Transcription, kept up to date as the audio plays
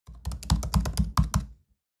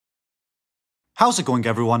How's it going,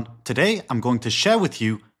 everyone? Today I'm going to share with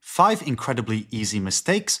you 5 incredibly easy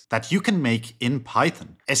mistakes that you can make in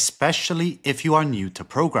Python, especially if you are new to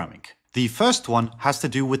programming. The first one has to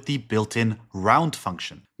do with the built-in round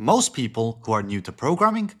function. Most people who are new to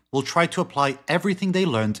programming will try to apply everything they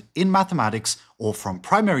learned in mathematics or from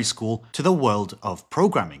primary school to the world of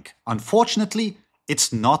programming. Unfortunately,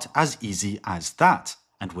 it's not as easy as that.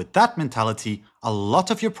 And with that mentality, a lot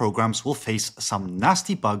of your programs will face some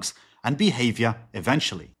nasty bugs and behavior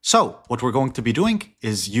eventually. So what we're going to be doing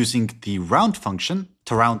is using the round function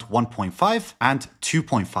to round 1.5 and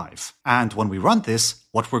 2.5. And when we run this,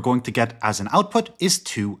 what we're going to get as an output is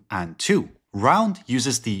 2 and 2. Round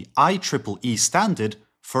uses the IEEE standard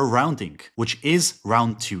for rounding, which is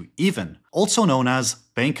round to even, also known as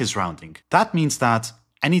Banker's rounding. That means that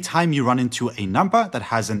anytime you run into a number that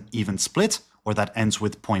has an even split, or that ends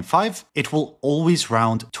with 0.5, it will always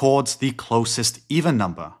round towards the closest even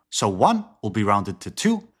number. So 1 will be rounded to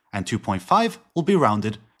 2, and 2.5 will be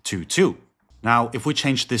rounded to 2. Now, if we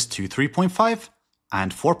change this to 3.5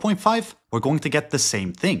 and 4.5, we're going to get the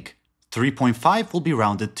same thing. 3.5 will be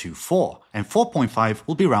rounded to 4, and 4.5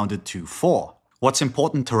 will be rounded to 4. What's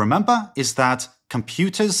important to remember is that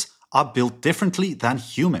computers are built differently than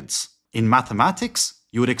humans. In mathematics,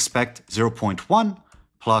 you would expect 0.1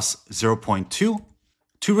 plus 0.2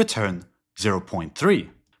 to return 0.3.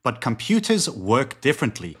 But computers work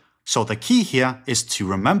differently, so the key here is to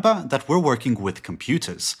remember that we're working with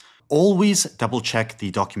computers. Always double check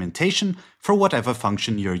the documentation for whatever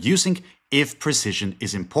function you're using if precision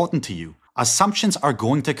is important to you. Assumptions are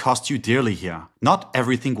going to cost you dearly here. Not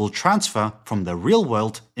everything will transfer from the real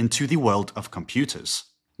world into the world of computers.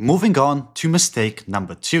 Moving on to mistake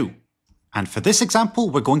number 2. And for this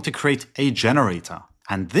example, we're going to create a generator.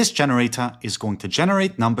 And this generator is going to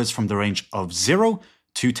generate numbers from the range of 0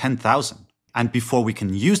 to 10,000. And before we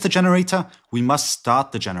can use the generator, we must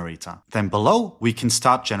start the generator. Then below, we can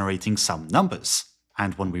start generating some numbers.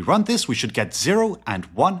 And when we run this, we should get 0 and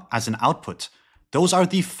 1 as an output. Those are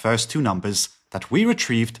the first 2 numbers that we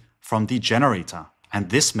retrieved from the generator. And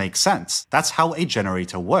this makes sense. That's how a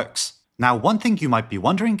generator works. Now, one thing you might be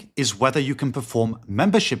wondering is whether you can perform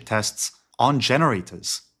membership tests on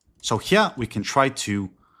generators. So here we can try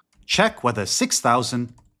to check whether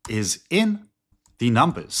 6,000 is in the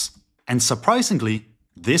numbers. And surprisingly,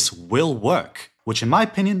 this will work, which in my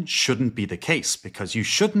opinion shouldn't be the case, because you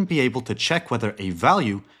shouldn't be able to check whether a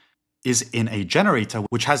value is in a generator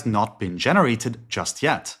which has not been generated just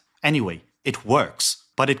yet. Anyway, it works,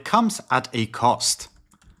 but it comes at a cost.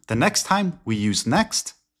 The next time we use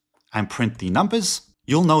next and print the numbers,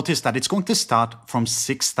 you'll notice that it's going to start from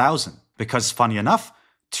 6,000, because funny enough,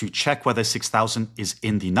 to check whether 6,000 is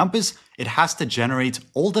in the numbers, it has to generate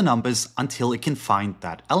all the numbers until it can find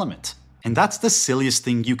that element. And that's the silliest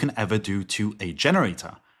thing you can ever do to a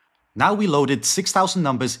generator. Now we loaded 6,000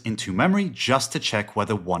 numbers into memory just to check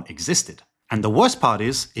whether one existed. And the worst part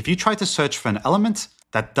is, if you try to search for an element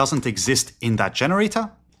that doesn't exist in that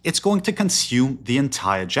generator, it's going to consume the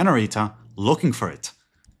entire generator looking for it.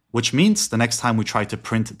 Which means the next time we try to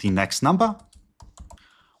print the next number,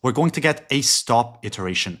 we're going to get a stop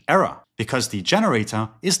iteration error because the generator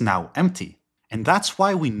is now empty. And that's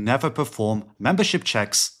why we never perform membership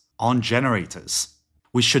checks on generators.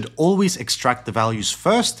 We should always extract the values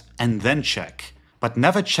first and then check, but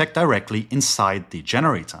never check directly inside the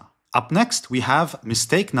generator. Up next, we have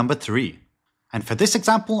mistake number 3. And for this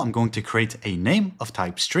example, I'm going to create a name of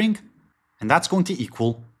type string, and that's going to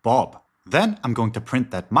equal Bob. Then I'm going to print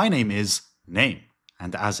that my name is name.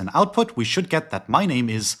 And as an output, we should get that my name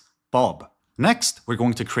is Bob. Next, we're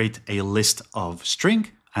going to create a list of string,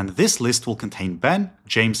 and this list will contain Ben,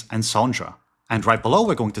 James, and Sandra. And right below,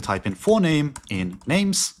 we're going to type in for name in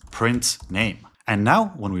names, print name. And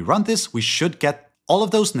now, when we run this, we should get all of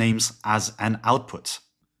those names as an output.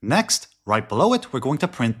 Next, right below it, we're going to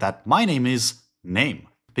print that my name is name,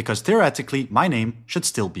 because theoretically, my name should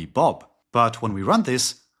still be Bob. But when we run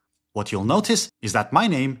this, what you'll notice is that my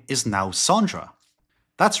name is now Sandra.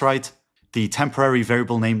 That's right, the temporary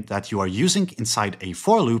variable name that you are using inside a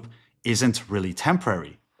for loop isn't really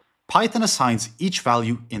temporary. Python assigns each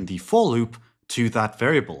value in the for loop to that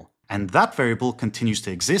variable, and that variable continues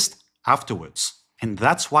to exist afterwards. And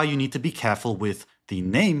that's why you need to be careful with the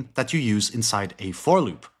name that you use inside a for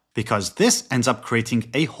loop, because this ends up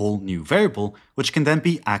creating a whole new variable which can then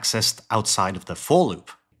be accessed outside of the for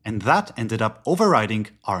loop. And that ended up overriding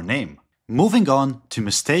our name. Moving on to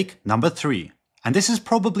mistake number 3. And this is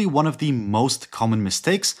probably one of the most common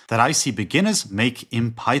mistakes that I see beginners make in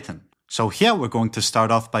Python. So here we're going to start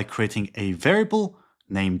off by creating a variable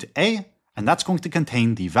named a, and that's going to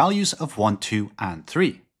contain the values of 1, 2, and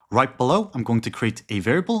 3. Right below, I'm going to create a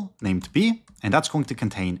variable named b, and that's going to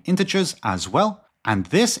contain integers as well. And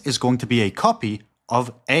this is going to be a copy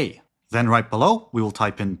of a. Then right below, we will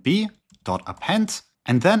type in b.append,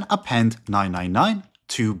 and then append 999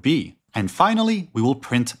 to b. And finally, we will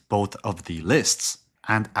print both of the lists.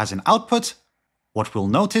 And as an output, what we'll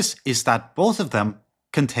notice is that both of them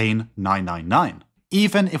contain 999,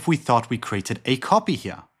 even if we thought we created a copy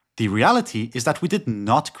here. The reality is that we did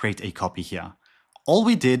not create a copy here. All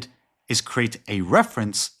we did is create a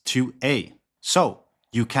reference to A. So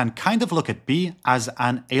you can kind of look at B as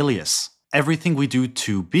an alias. Everything we do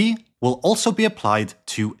to B will also be applied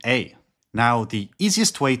to A. Now, the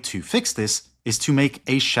easiest way to fix this is to make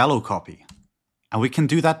a shallow copy. And we can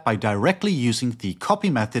do that by directly using the copy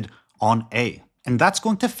method on A. And that's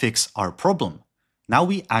going to fix our problem. Now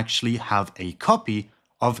we actually have a copy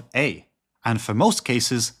of A. And for most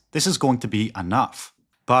cases, this is going to be enough.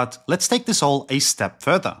 But let's take this all a step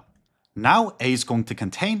further. Now A is going to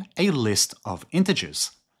contain a list of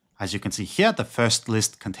integers. As you can see here, the first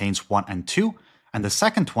list contains 1 and 2, and the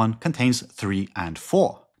second one contains 3 and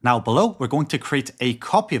 4. Now below, we're going to create a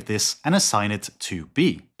copy of this and assign it to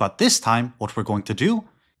B. But this time, what we're going to do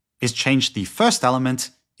is change the first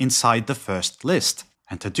element inside the first list.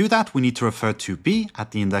 And to do that, we need to refer to B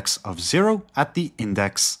at the index of 0 at the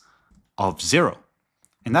index of 0.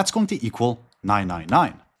 And that's going to equal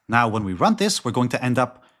 999. Now, when we run this, we're going to end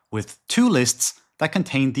up with two lists that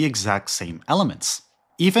contain the exact same elements.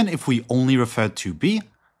 Even if we only referred to B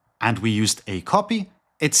and we used a copy,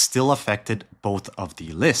 it still affected both of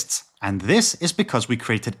the lists. And this is because we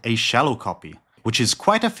created a shallow copy, which is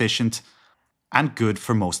quite efficient and good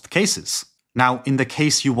for most cases. Now, in the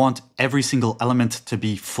case you want every single element to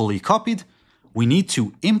be fully copied, we need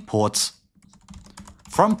to import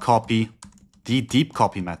from copy the deep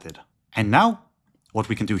copy method. And now what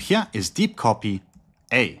we can do here is deep copy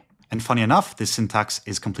A. And funny enough, this syntax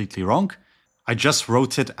is completely wrong. I just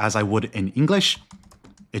wrote it as I would in English.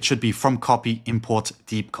 It should be from copy import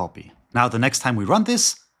deep copy. Now, the next time we run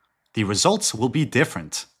this, the results will be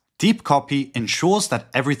different. Deep copy ensures that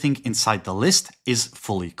everything inside the list is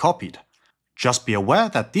fully copied. Just be aware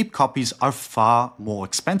that deep copies are far more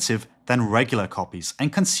expensive than regular copies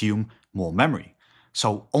and consume more memory.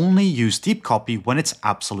 So only use deep copy when it's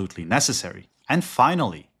absolutely necessary. And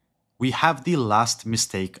finally, we have the last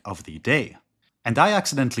mistake of the day. And I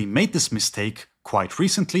accidentally made this mistake quite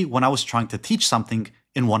recently when I was trying to teach something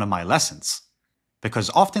in one of my lessons. Because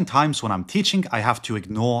oftentimes when I'm teaching, I have to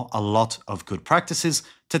ignore a lot of good practices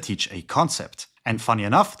to teach a concept. And funny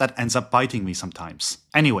enough, that ends up biting me sometimes.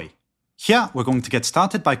 Anyway, here we're going to get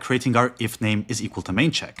started by creating our if name is equal to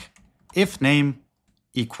main check. If name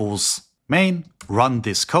equals main, run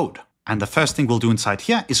this code. And the first thing we'll do inside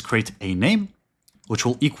here is create a name, which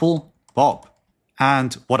will equal Bob.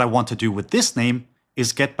 And what I want to do with this name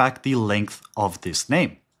is get back the length of this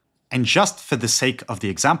name. And just for the sake of the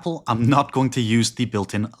example, I'm not going to use the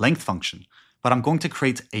built-in length function, but I'm going to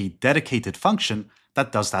create a dedicated function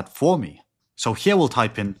that does that for me. So here we'll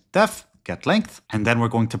type in def get length, and then we're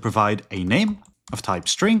going to provide a name of type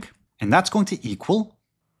string, and that's going to equal,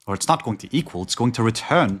 or it's not going to equal, it's going to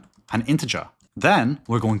return an integer. Then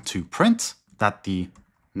we're going to print that the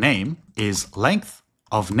name is length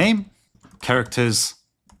of name characters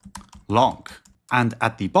long. And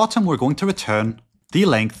at the bottom, we're going to return the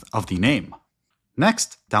length of the name.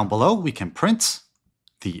 Next, down below, we can print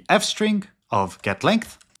the f string of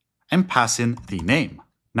getLength and pass in the name.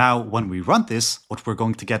 Now, when we run this, what we're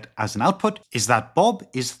going to get as an output is that Bob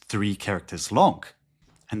is 3 characters long.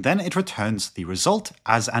 And then it returns the result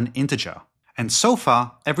as an integer. And so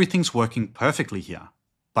far, everything's working perfectly here.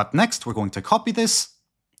 But next, we're going to copy this,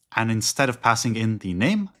 and instead of passing in the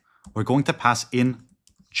name, we're going to pass in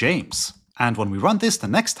James. And when we run this the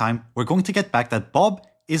next time, we're going to get back that Bob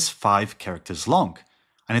is 5 characters long.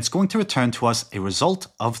 And it's going to return to us a result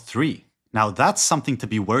of 3. Now that's something to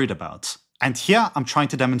be worried about. And here I'm trying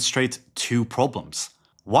to demonstrate 2 problems.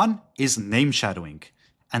 One is name shadowing,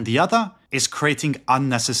 and the other is creating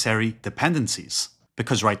unnecessary dependencies.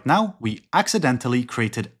 Because right now we accidentally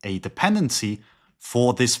created a dependency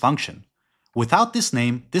for this function. Without this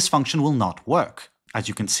name, this function will not work. As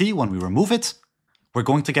you can see, when we remove it, we're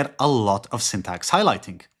going to get a lot of syntax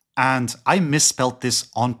highlighting. And I misspelled this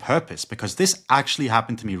on purpose because this actually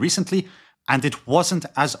happened to me recently and it wasn't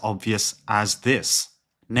as obvious as this.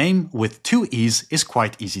 Name with 2 E's is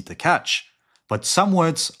quite easy to catch, but some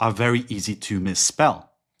words are very easy to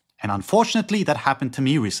misspell. And unfortunately, that happened to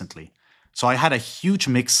me recently. So I had a huge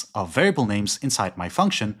mix of variable names inside my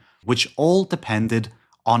function, which all depended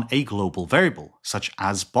on a global variable, such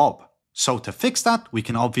as Bob. So to fix that, we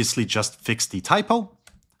can obviously just fix the typo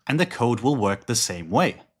and the code will work the same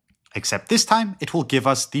way. Except this time it will give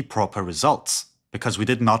us the proper results, because we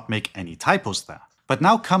did not make any typos there. But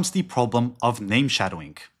now comes the problem of name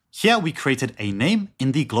shadowing. Here we created a name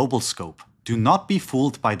in the global scope. Do not be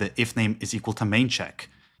fooled by the if name is equal to main check.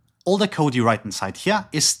 All the code you write inside here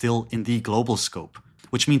is still in the global scope,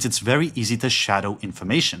 which means it's very easy to shadow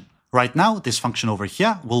information. Right now, this function over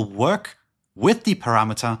here will work with the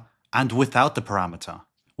parameter and without the parameter,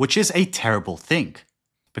 which is a terrible thing.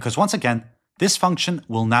 Because once again, this function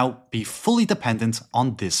will now be fully dependent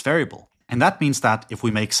on this variable. And that means that if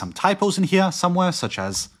we make some typos in here somewhere, such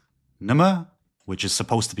as number, which is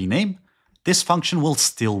supposed to be name, this function will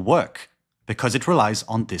still work because it relies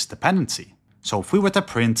on this dependency. So if we were to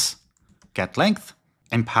print getLength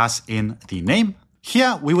and pass in the name,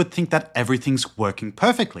 here we would think that everything's working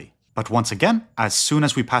perfectly. But once again, as soon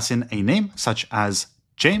as we pass in a name such as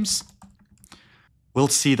James, we'll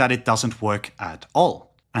see that it doesn't work at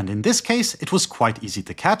all. And in this case, it was quite easy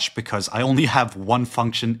to catch because I only have one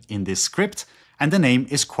function in this script and the name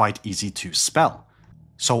is quite easy to spell.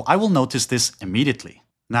 So I will notice this immediately.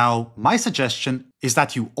 Now, my suggestion is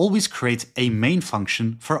that you always create a main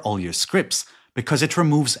function for all your scripts because it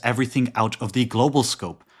removes everything out of the global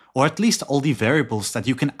scope, or at least all the variables that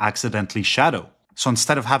you can accidentally shadow. So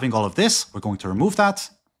instead of having all of this, we're going to remove that,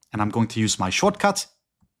 and I'm going to use my shortcut,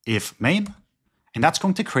 if main, and that's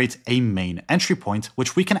going to create a main entry point,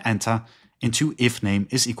 which we can enter into if name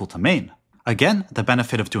is equal to main. Again, the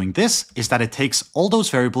benefit of doing this is that it takes all those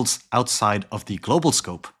variables outside of the global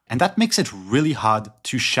scope, and that makes it really hard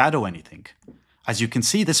to shadow anything. As you can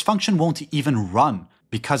see, this function won't even run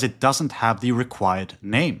because it doesn't have the required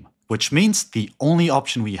name, which means the only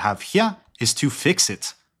option we have here is to fix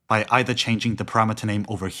it by either changing the parameter name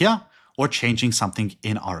over here or changing something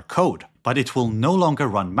in our code. But it will no longer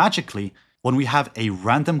run magically when we have a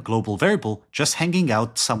random global variable just hanging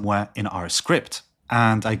out somewhere in our script.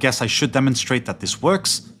 And I guess I should demonstrate that this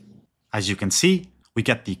works. As you can see, we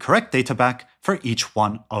get the correct data back for each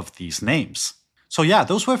one of these names. So yeah,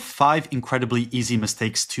 those were 5 incredibly easy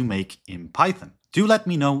mistakes to make in Python. Do let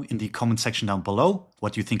me know in the comment section down below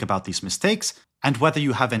what you think about these mistakes and whether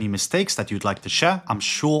you have any mistakes that you'd like to share. I'm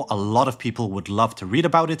sure a lot of people would love to read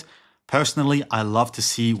about it. Personally, I love to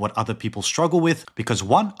see what other people struggle with because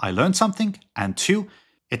 1, I learned something, and 2,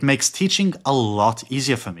 it makes teaching a lot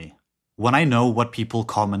easier for me when I know what people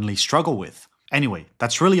commonly struggle with. Anyway,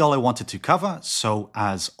 that's really all I wanted to cover. So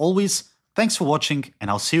as always, thanks for watching and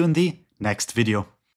I'll see you in the next video.